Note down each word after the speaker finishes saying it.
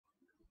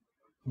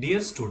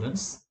Dear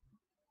students,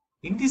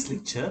 in this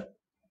lecture,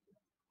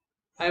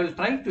 I will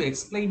try to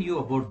explain you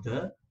about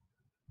the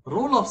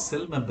role of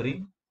cell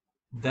membrane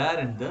there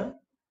in the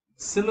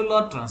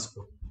cellular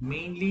transport,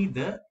 mainly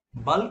the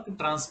bulk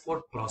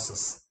transport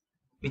process,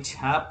 which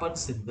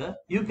happens in the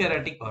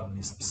eukaryotic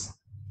organisms.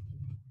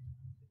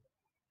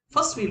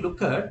 First, we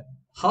look at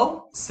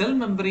how cell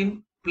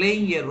membrane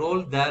playing a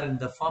role there in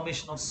the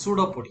formation of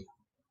pseudopodia.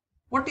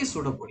 What is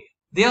pseudopodia?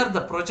 They are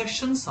the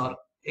projections or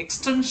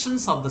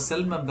extensions of the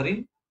cell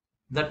membrane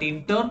that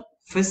in turn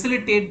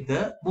facilitate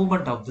the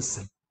movement of the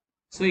cell.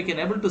 So you can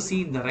able to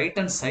see in the right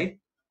hand side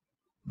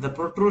the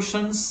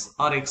protrusions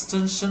or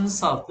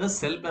extensions of the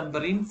cell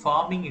membrane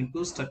forming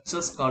into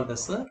structures called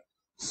as a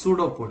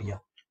pseudopodia.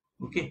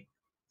 Okay,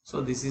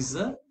 so this is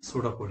a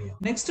pseudopodia.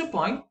 Next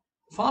point,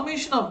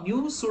 formation of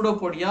new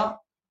pseudopodia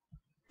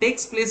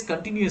takes place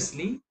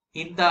continuously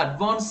in the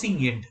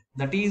advancing end,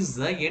 that is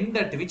the end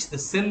at which the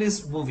cell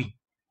is moving.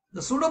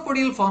 The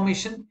pseudopodial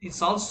formation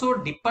is also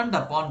depend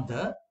upon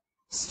the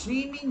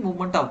streaming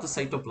movement of the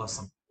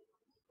cytoplasm.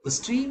 The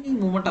streaming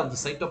movement of the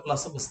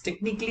cytoplasm is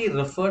technically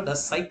referred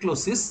as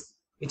cyclosis,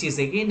 which is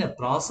again a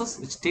process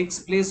which takes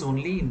place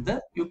only in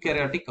the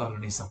eukaryotic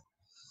organism.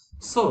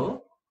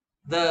 So,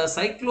 the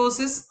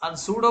cyclosis and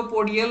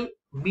pseudopodial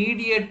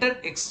mediated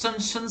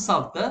extensions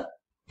of the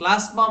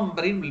plasma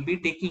membrane will be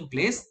taking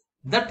place.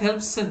 That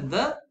helps in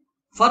the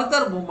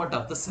further movement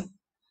of the cell.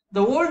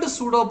 The old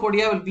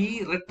pseudopodia will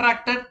be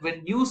retracted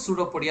when new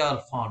pseudopodia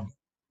are formed.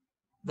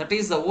 That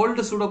is, the old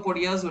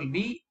pseudopodias will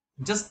be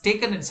just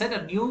taken inside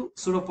and new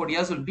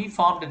pseudopodias will be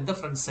formed in the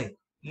front side,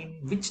 in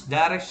which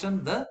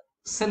direction the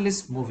cell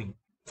is moving.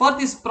 For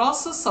this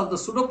process of the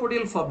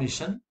pseudopodial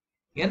formation,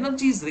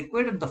 energy is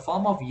required in the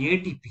form of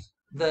ATP.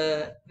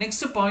 The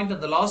next point and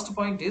the last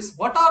point is,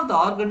 what are the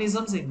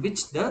organisms in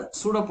which the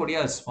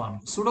pseudopodia is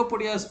formed?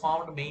 Pseudopodia is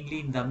formed mainly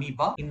in the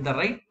amoeba. In the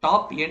right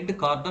top end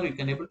corner, you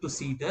can able to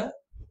see the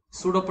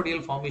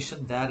pseudopodial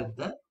formation there in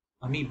the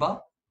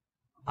amoeba.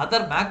 Other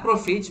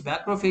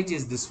macrophage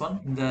is this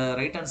one in the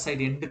right hand side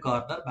end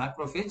corner,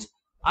 macrophage,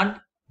 and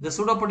the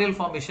pseudopodial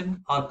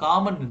formation are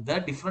common in the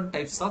different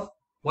types of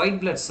white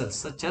blood cells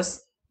such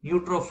as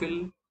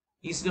neutrophil,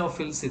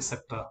 eosinophils,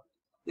 etc.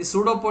 The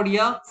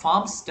pseudopodia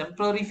forms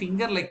temporary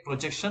finger-like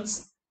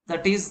projections,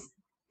 that is,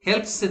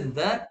 helps in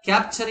the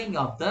capturing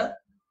of the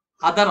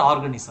other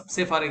organisms.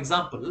 Say for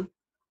example,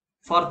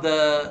 for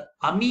the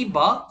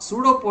amoeba,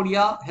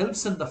 pseudopodia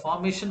helps in the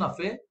formation of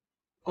a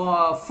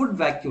food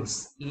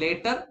vacuoles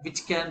later,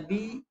 which can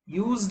be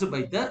used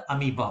by the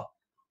amoeba.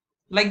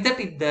 Like that,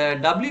 in the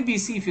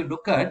WBC, if you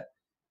look at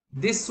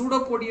this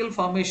pseudopodial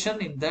formation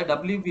in the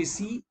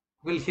WBC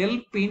will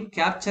help in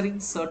capturing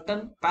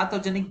certain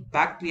pathogenic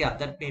bacteria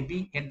that may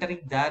be entering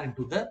there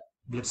into the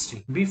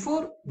bloodstream.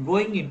 Before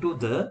going into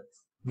the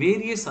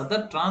various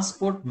other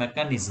transport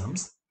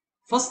mechanisms,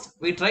 first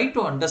we try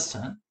to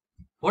understand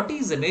what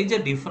is the major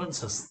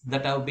differences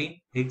that have been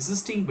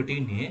existing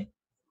between a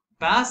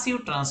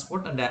passive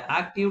transport and an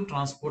active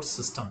transport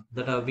system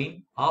that have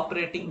been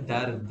operating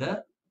there in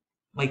the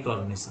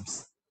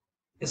microorganisms.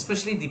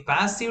 Especially the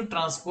passive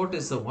transport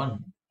is the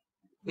one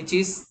which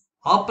is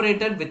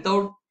operated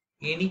without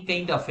any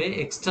kind of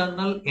a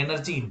external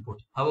energy input.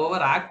 However,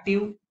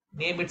 active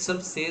name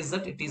itself says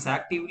that it is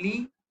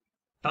actively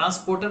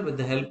transported with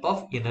the help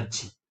of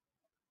energy.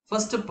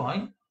 First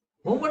point,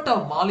 movement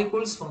of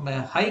molecules from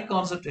a high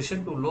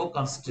concentration to low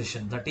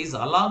concentration, that is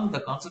along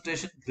the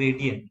concentration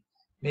gradient,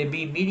 may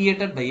be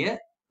mediated by a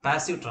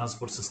passive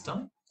transport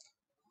system.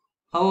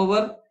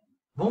 However,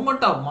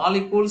 movement of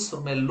molecules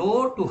from a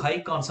low to high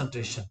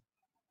concentration,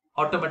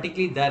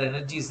 automatically their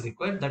energy is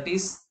required, that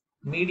is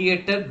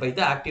mediated by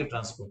the active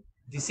transport.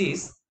 This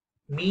is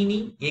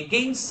meaning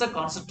against the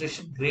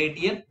concentration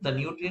gradient, the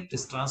nutrient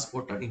is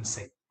transported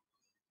inside.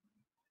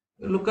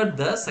 Look at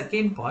the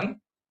second point.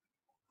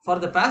 For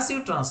the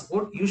passive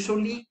transport,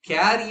 usually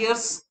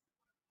carriers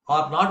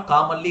are not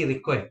commonly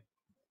required.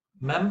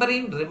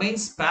 Membrane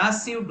remains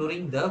passive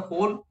during the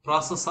whole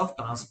process of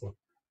transport.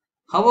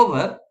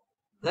 However,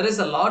 there is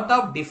a lot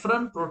of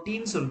different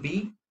proteins will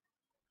be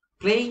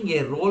playing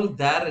a role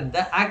there in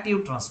the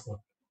active transport.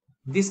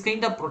 This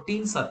kind of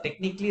proteins are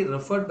technically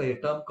referred by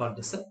a term called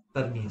as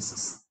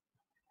permeases.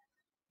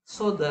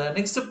 So the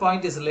next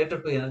point is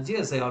related to energy.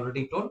 As I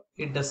already told,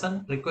 it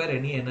doesn't require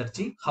any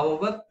energy.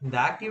 However, in the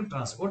active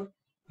transport,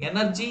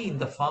 energy in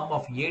the form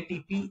of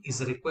ATP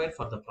is required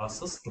for the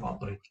process to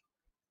operate.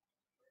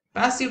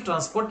 Passive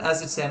transport,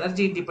 as it's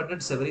energy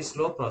independent, is a very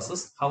slow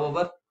process.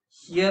 However,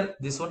 here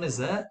this one is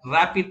a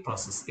rapid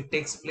process. It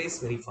takes place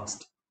very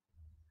fast.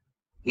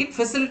 It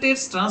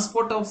facilitates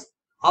transport of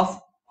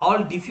all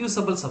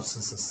diffusible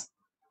substances,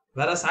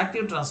 whereas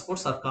active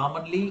transports are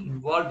commonly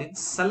involved in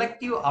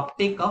selective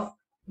uptake of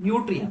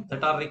nutrients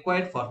that are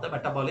required for the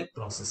metabolic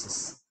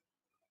processes.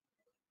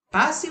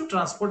 Passive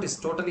transport is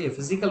totally a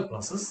physical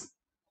process,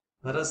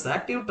 whereas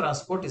active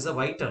transport is a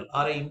vital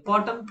or an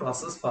important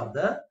process for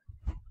the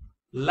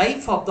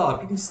life of the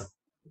organism.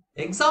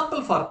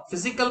 Example for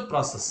physical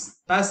process,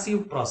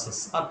 passive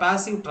process or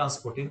passive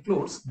transport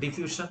includes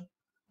diffusion,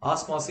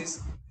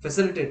 Osmosis,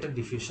 facilitated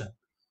diffusion.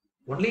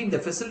 Only in the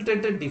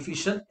facilitated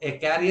diffusion, a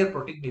carrier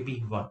protein may be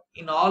involved.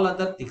 In all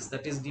other things,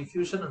 that is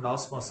diffusion and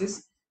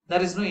osmosis,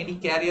 there is no any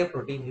carrier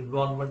protein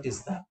involvement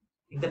is there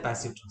in the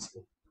passive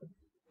transport.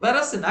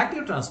 Whereas in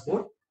active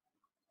transport,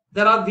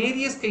 there are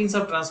various kinds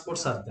of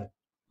transports are there.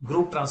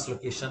 Group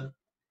translocation,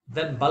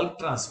 then bulk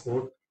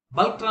transport.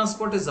 Bulk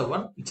transport is the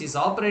one which is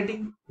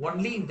operating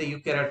only in the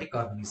eukaryotic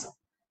organism.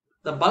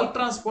 The bulk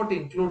transport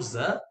includes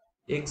the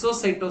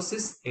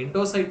exocytosis,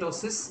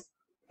 endocytosis.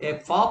 A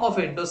form of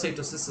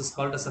endocytosis is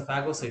called as a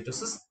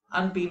phagocytosis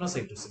and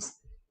pinocytosis.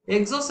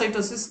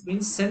 Exocytosis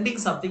means sending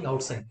something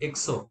outside,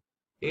 exo.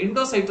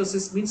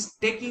 Endocytosis means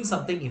taking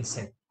something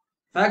inside.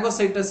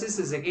 Phagocytosis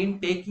is again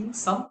taking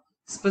some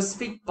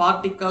specific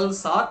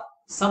particles or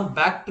some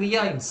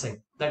bacteria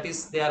inside. That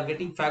is, they are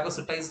getting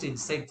phagocytized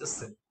inside the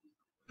cell.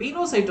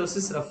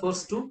 Pinocytosis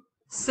refers to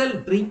cell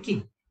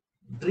drinking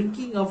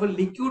of a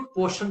liquid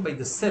portion by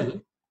the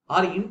cell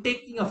or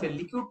intaking of a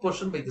liquid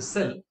portion by the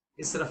cell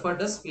is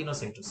referred as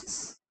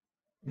pinocytosis.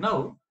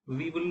 Now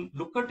we will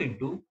look at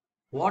into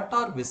what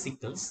are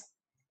vesicles,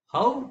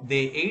 how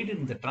they aid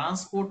in the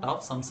transport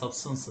of some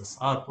substances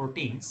or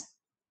proteins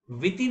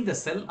within the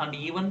cell and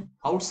even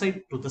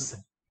outside to the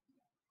cell.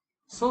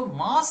 So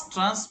mass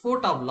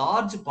transport of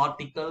large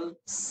particle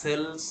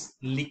cells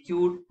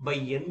liquid by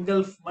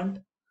engulfment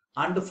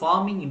and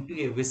forming into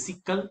a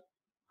vesicle,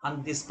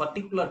 and this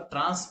particular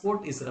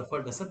transport is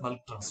referred as a bulk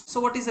transport.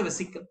 So what is a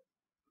vesicle?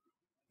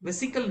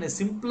 Vesicle in a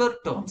simpler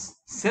terms,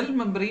 cell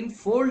membrane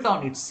fold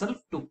on itself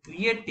to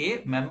create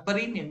a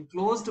membrane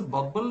enclosed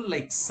bubble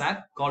like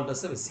sac called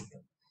as a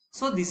vesicle.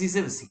 So this is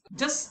a vesicle.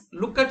 Just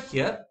look at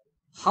here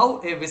how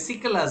a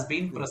vesicle has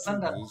been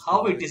present and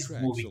how it is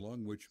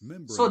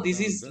moving. So this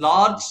is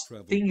large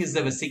thing is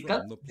the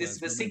vesicle. This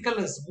vesicle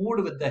is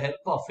moved with the help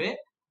of a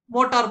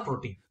motor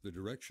protein.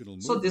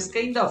 So this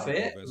kind of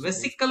a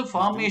vesicle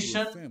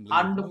formation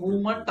and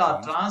movement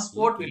or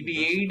transport will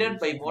be aided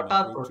by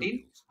motor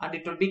protein, and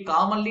it will be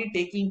commonly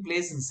taking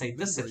place inside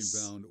the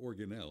cells.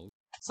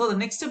 So the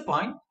next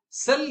point,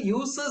 cell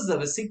uses the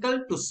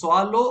vesicle to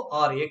swallow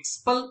or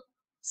expel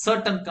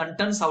certain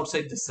contents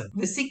outside the cell.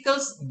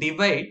 Vesicles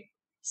divide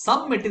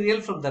some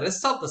material from the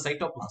rest of the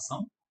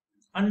cytoplasm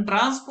and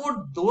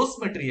transport those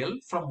material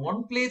from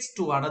one place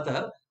to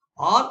another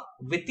or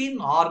within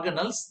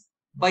organelles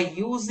by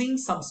using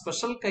some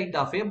special kind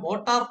of a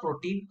motor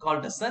protein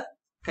called as a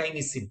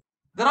kinesin.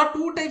 There are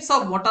two types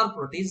of motor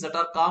proteins that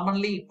are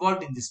commonly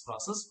involved in this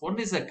process. One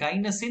is a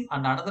kinesin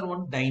and another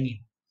one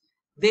dynein.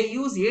 They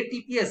use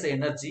ATP as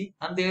energy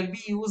and they will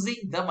be using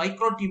the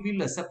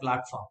microtubule as a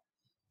platform.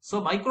 So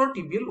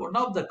microtubule, one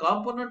of the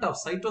component of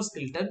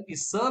cytoskeleton,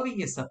 is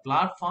serving as a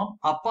platform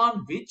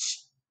upon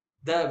which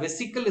the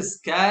vesicle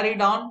is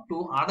carried on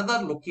to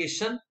another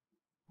location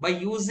by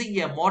using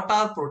a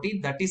motor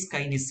protein, that is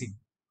kinesin.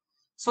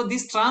 So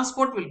this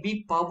transport will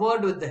be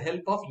powered with the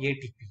help of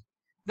ATP.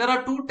 There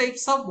are two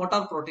types of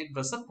motor protein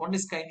present. One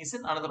is kinesin,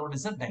 another one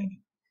is a dynein.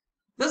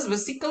 Thus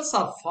vesicles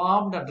are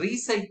formed and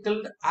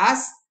recycled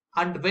as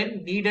and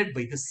when needed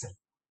by the cell.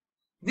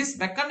 This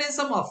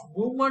mechanism of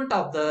movement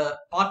of the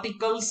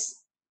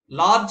particles,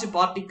 large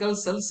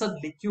particles, cells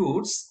and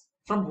liquids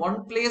from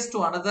one place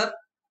to another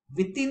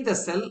within the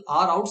cell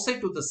or outside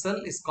to the cell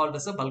is called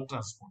as a bulk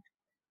transport.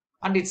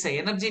 And it's an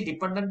energy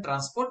dependent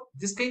transport.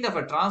 This kind of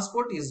a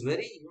transport is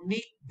very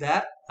unique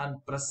there and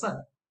present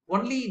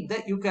only in the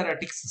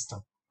eukaryotic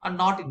system and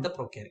not in the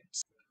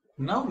prokaryotes.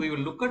 Now we will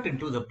look at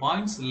into the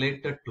points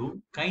related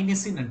to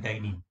kinesin and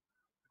dynein.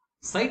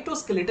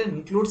 Cytoskeleton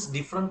includes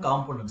different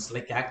components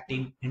like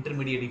actin,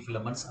 intermediary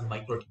filaments and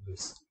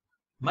microtubules.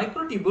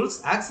 Microtubules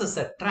acts as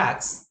a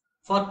tracks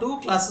for two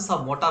classes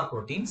of motor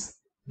proteins,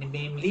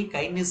 namely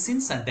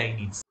kinesins and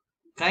dyneins.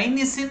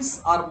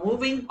 Kinesins are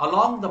moving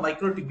along the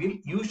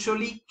microtubule,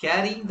 usually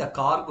carrying the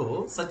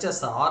cargo such as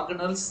the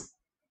organelles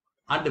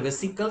and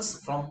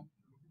vesicles from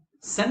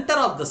center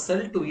of the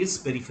cell to its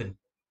periphery,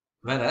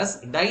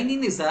 whereas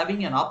dynein is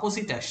having an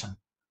opposite action.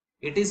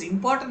 It is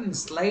important in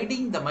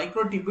sliding the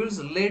microtubules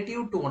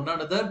relative to one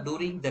another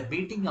during the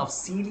beating of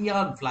cilia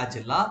and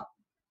flagella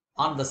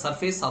on the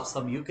surface of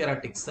some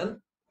eukaryotic cell.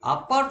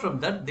 Apart from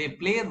that, they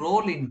play a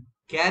role in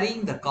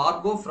carrying the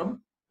cargo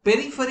from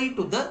periphery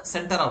to the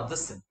center of the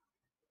cell.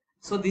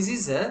 So this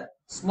is a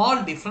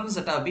small difference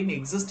that have been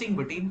existing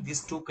between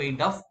these two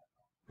kind of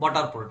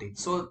motor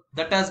proteins. So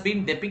that has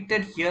been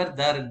depicted here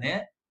there in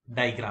a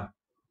diagram.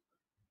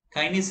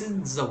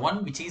 Kinesin is the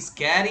one which is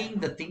carrying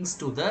the things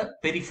to the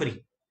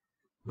periphery,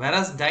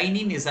 whereas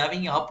dynein is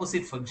having an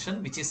opposite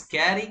function which is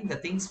carrying the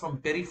things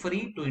from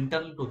periphery to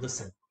internal to the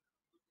cell.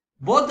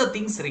 Both the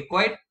things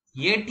require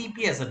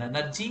ATP as an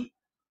energy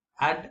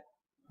and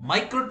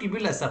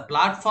microtubule as a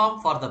platform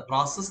for the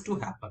process to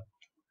happen.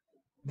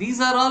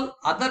 These are all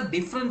other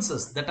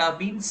differences that have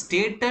been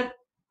stated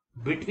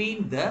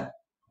between the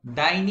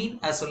dynein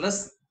as well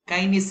as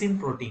kinesin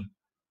protein.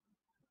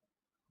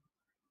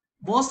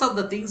 Most of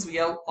the things we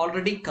have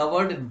already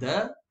covered in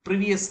the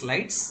previous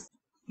slides.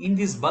 In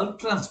this bulk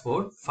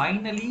transport,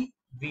 finally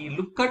we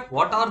look at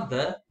what are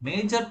the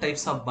major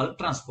types of bulk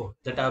transport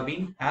that have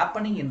been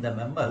happening in the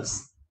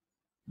mammals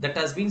that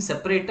has been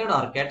separated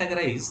or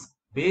categorized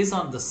based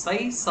on the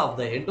size of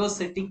the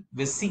endocytic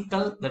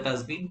vesicle that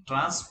has been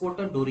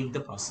transported during the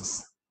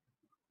process.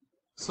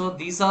 So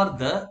this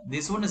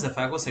one is a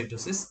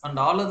phagocytosis, and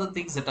all other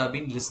things that have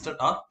been listed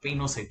are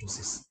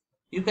pinocytosis.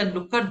 You can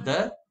look at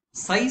the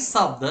size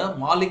of the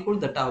molecule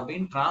that have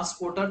been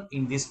transported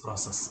in this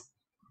process.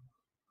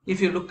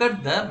 If you look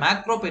at the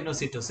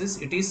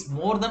macropinocytosis, it is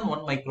more than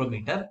 1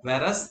 micrometer,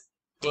 whereas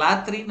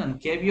clathrin and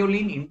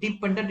caveolin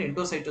independent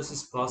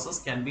endocytosis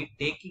process can be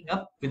taken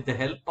up with the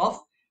help of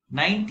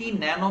 90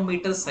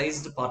 nanometer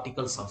sized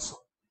particles also.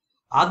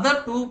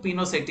 Other two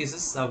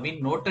pinocytosis have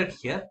been noted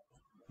here.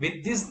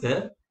 With this,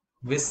 the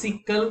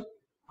vesicle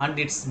and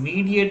its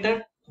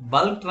mediated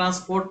bulk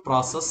transport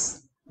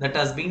process that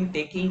has been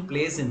taking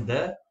place in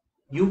the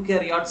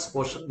eukaryotes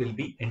portion will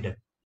be ended.